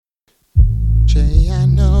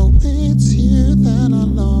It's you that I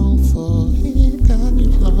long for, he that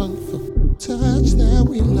you long for, touch that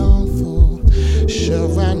we long for.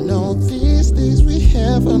 Sure, I know these days we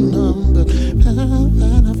have a number. Now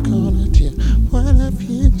that I've cornered you, what have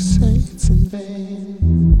you to say? It's in vain.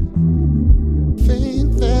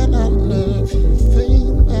 Vain that I love you,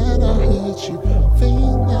 vain that I hurt you,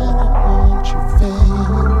 vain that I want you,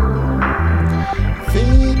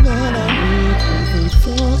 vain that I need you, vain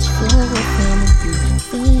thoughts for a family,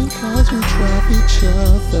 vain cause we drive each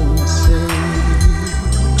other insane.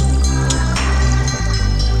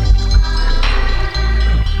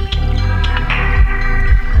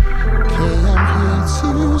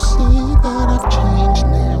 To say that I've changed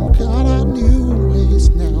now, got our new ways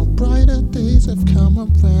now, brighter days have come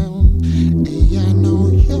around. Hey, I know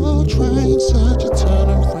you're trying such a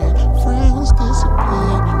turnaround, frowns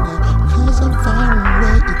disappear now, cause I'm far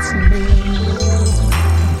away, it's me.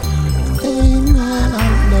 Vain that I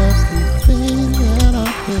love you, vain that I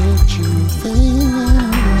hurt you, vain that I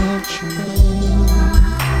want you,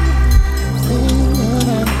 vain that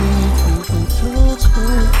I need you, vain thoughts for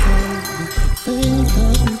a family. Vain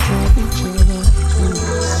cause we drive each other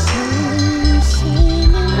insane. Same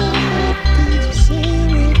in my heartbeat,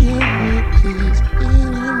 same with your repeats.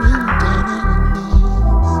 And I really down on our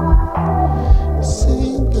knees.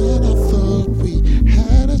 Saying that I thought we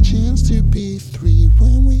had a chance to be three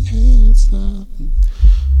when we had something.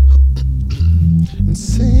 And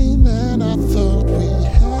saying that I thought we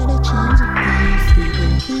had a chance to be three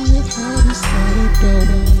when we had hardly started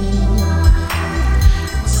building.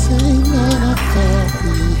 Saying that I thought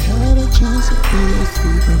we had a chance to be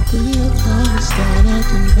three, but we had hardly started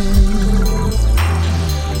in vain.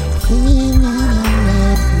 Vain that I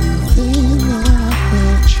love you, vain that I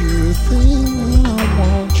hurt you, vain that I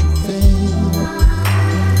want you, vain.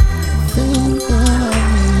 Vain that I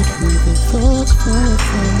need you, vain thoughts for a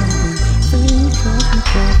family, vain cause we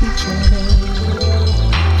drive each other.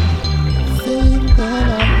 Vain that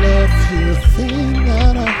I love you, vain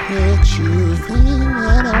that I hurt you, vain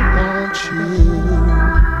that I want you,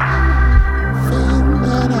 vain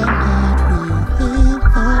that I need you, vain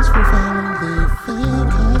thoughts for family, vain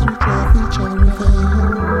cause we drive each other,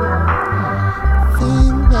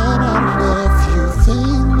 vain that I love you,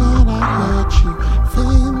 vain that I hurt you,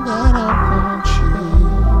 vain that I want you,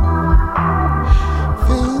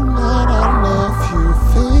 vain that I love you,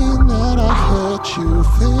 vain that I hurt you,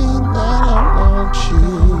 vain that I want you.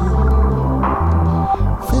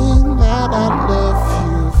 Vain that I love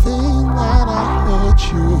you, vain that I hurt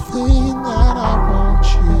you, vain that I want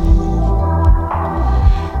you.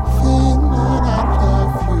 Vain that I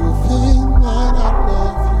love you, vain that I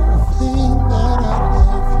love you, vain that I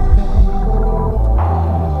love you.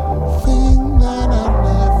 Vain that I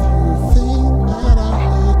love you, vain that I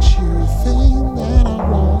hurt you, vain that I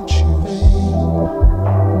want you.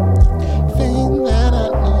 Vain that I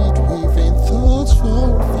need, we vain thoughts for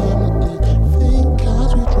a family. Vain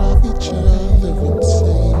cause we drive each other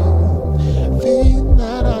insane. Vain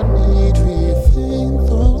that I need, we vain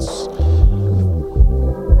thoughts.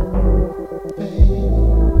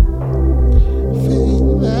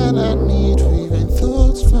 Vain that I need, we vain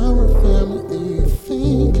thoughts for a family.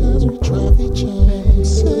 Vain cause we drive each other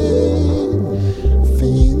insane.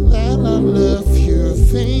 Vain that I love you,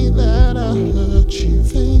 vain that I hurt you,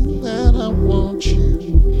 vain that I want you.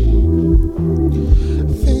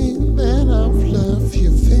 Vain that I love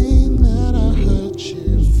you, vain that I hurt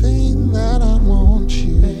you, vain that I want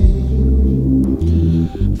you.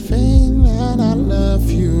 Vain that I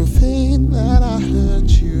love you, vain that I hurt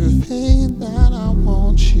you, vain that I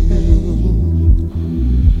want you.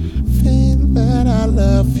 Vain that I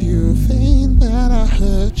love you, vain that I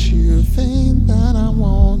hurt you, vain that I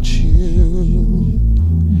want you.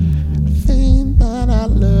 Vain that I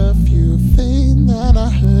love you, vain that I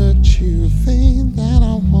hurt you, vain that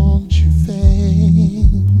I want you,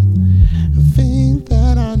 vain. Vain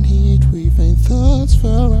that I need, we vain thoughts for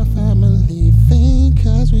our family, vain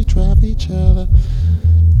cause we drive each other.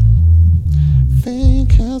 Vain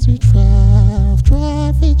cause we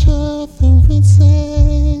drive each other insane.